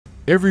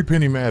Every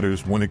penny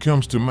matters when it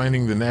comes to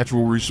mining the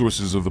natural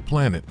resources of the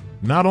planet,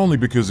 not only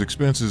because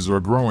expenses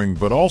are growing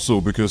but also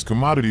because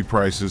commodity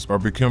prices are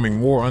becoming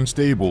more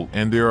unstable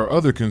and there are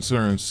other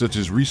concerns such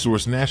as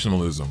resource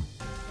nationalism.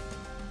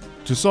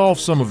 To solve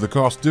some of the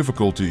cost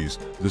difficulties,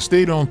 the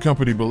state-owned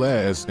company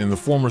Belaz in the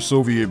former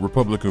Soviet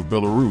Republic of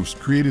Belarus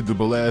created the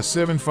Belaz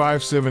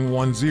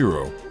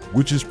 75710,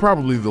 which is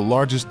probably the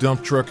largest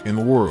dump truck in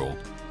the world.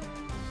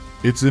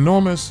 It's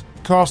enormous,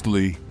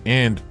 costly,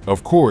 and,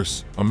 of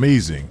course,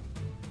 amazing.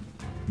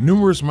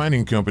 Numerous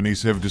mining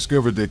companies have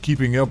discovered that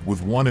keeping up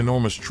with one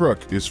enormous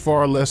truck is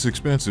far less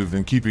expensive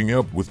than keeping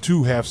up with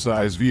two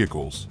half-size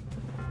vehicles.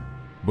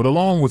 But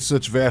along with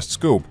such vast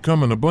scope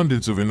come an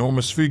abundance of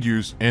enormous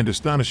figures and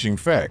astonishing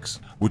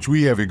facts, which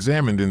we have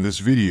examined in this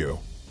video.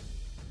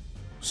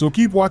 So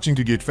keep watching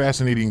to get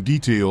fascinating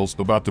details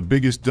about the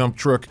biggest dump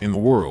truck in the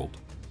world.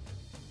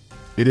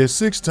 It has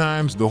 6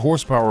 times the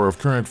horsepower of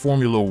current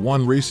Formula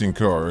 1 racing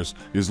cars,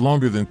 is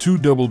longer than 2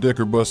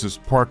 double-decker buses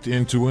parked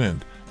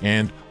end-to-end,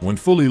 and, when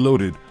fully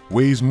loaded,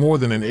 weighs more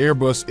than an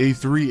Airbus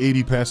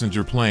A380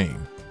 passenger plane.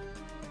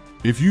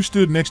 If you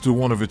stood next to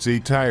one of its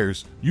 8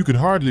 tires, you could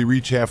hardly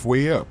reach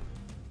halfway up.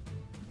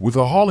 With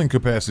a hauling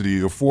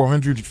capacity of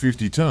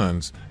 450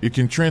 tons, it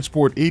can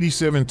transport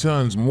 87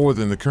 tons more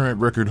than the current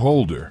record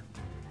holder.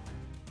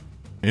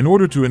 In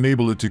order to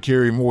enable it to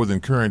carry more than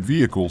current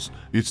vehicles,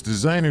 its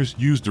designers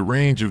used a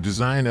range of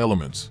design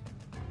elements.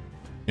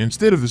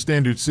 Instead of the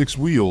standard 6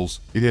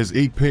 wheels, it has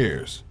 8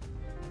 pairs.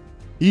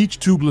 Each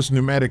tubeless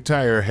pneumatic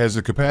tire has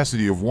a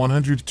capacity of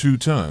 102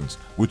 tons,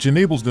 which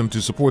enables them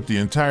to support the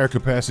entire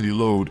capacity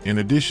load in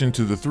addition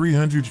to the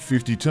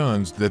 350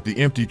 tons that the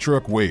empty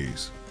truck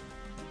weighs.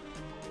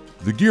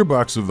 The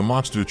gearbox of the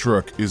monster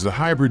truck is a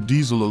hybrid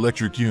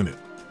diesel-electric unit.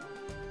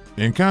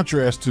 In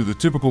contrast to the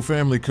typical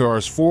family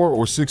car's 4-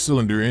 or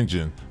 6-cylinder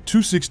engine, 2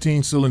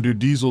 16-cylinder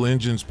diesel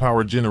engines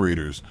power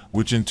generators,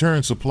 which in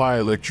turn supply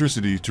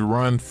electricity to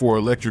run 4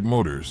 electric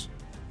motors.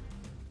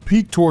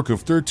 Peak torque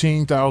of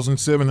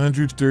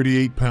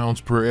 13,738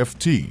 pounds per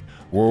FT,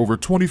 or over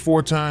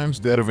 24 times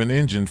that of an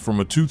engine from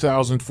a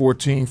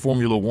 2014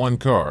 Formula 1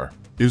 car,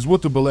 is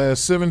what the Belaz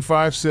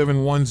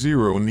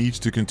 75710 needs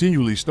to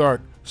continually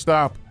start,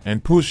 stop,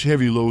 and push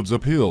heavy loads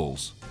up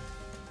hills.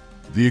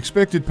 The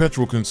expected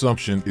petrol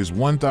consumption is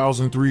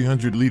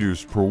 1,300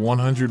 liters per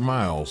 100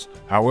 miles.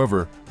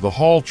 However, the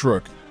haul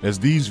truck, as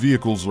these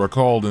vehicles are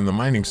called in the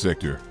mining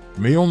sector,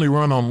 may only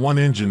run on one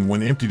engine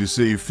when empty to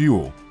save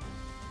fuel.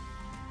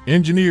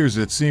 Engineers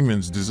at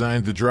Siemens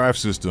designed the drive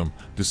system,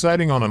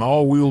 deciding on an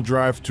all-wheel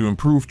drive to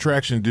improve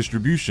traction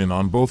distribution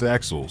on both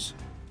axles.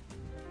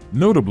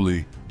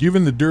 Notably,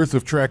 given the dearth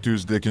of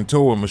tractors that can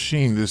tow a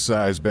machine this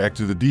size back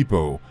to the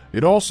depot,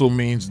 it also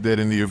means that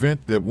in the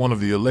event that one of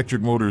the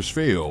electric motors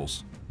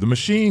fails, the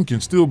machine can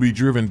still be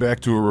driven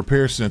back to a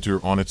repair center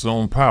on its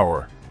own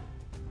power.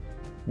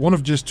 One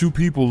of just 2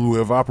 people who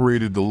have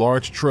operated the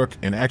large truck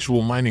in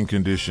actual mining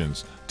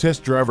conditions,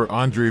 test driver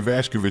Andrei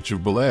Vashkovich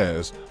of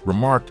Belaz,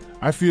 remarked,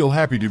 "I feel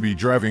happy to be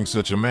driving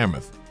such a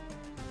mammoth."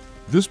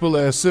 This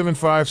Belaz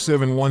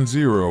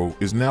 75710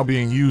 is now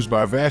being used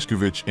by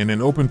Vashkovich in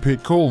an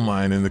open-pit coal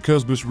mine in the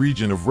Kuzbass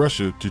region of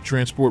Russia to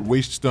transport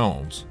waste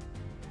stones.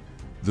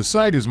 The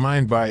site is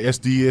mined by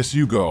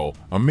SDSU-GAL,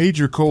 a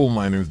major coal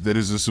miner that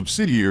is a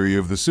subsidiary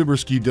of the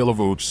Sibirsky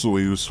Delavodsk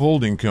Soyuz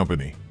holding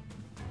company.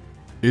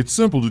 It's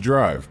simple to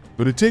drive,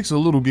 but it takes a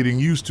little getting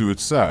used to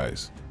its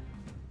size.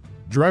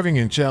 Driving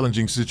in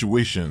challenging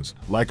situations,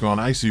 like on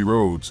icy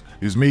roads,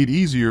 is made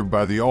easier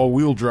by the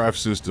all-wheel drive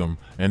system,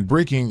 and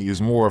braking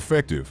is more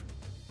effective.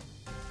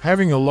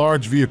 Having a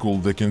large vehicle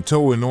that can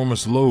tow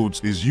enormous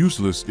loads is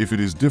useless if it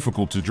is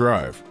difficult to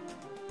drive.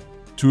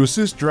 To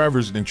assist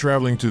drivers in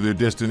traveling to their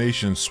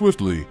destination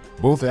swiftly,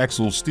 both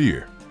axles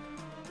steer.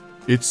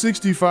 Its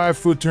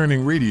 65-foot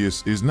turning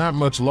radius is not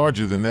much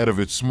larger than that of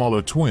its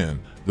smaller twin,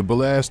 the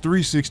Belaz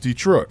 360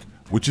 truck,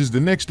 which is the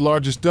next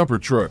largest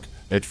dumper truck,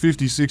 at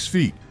 56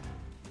 feet.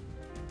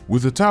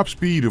 With a top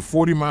speed of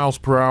 40 miles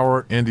per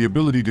hour and the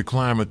ability to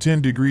climb a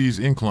 10 degrees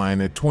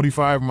incline at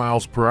 25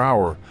 miles per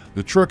hour,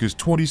 the truck is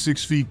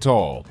 26 feet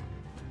tall.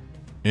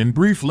 In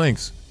brief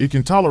lengths, it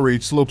can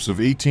tolerate slopes of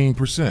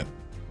 18%.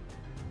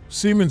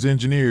 Siemens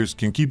engineers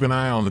can keep an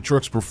eye on the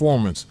truck's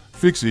performance,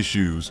 fix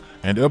issues,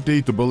 and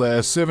update the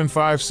Belaz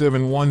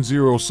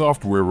 75710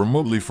 software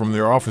remotely from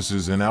their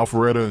offices in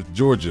Alpharetta,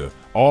 Georgia,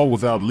 all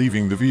without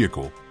leaving the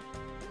vehicle.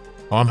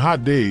 On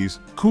hot days,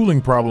 cooling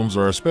problems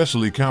are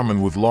especially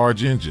common with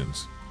large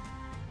engines.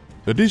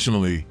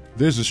 Additionally,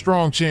 there's a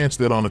strong chance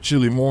that on a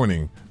chilly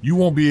morning, you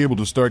won't be able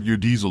to start your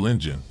diesel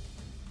engine.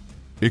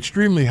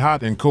 Extremely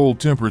hot and cold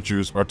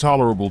temperatures are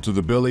tolerable to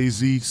the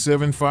Belaz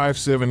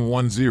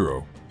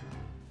 75710.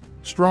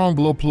 Strong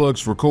glow plugs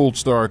for cold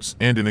starts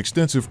and an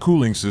extensive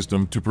cooling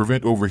system to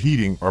prevent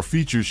overheating are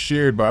features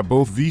shared by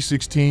both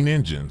V16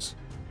 engines.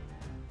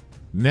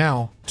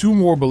 Now, 2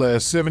 more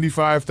Belaz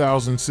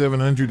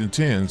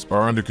 75710s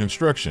are under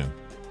construction.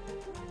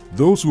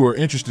 Those who are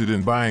interested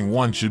in buying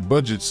one should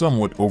budget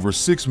somewhat over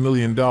 $6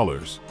 million.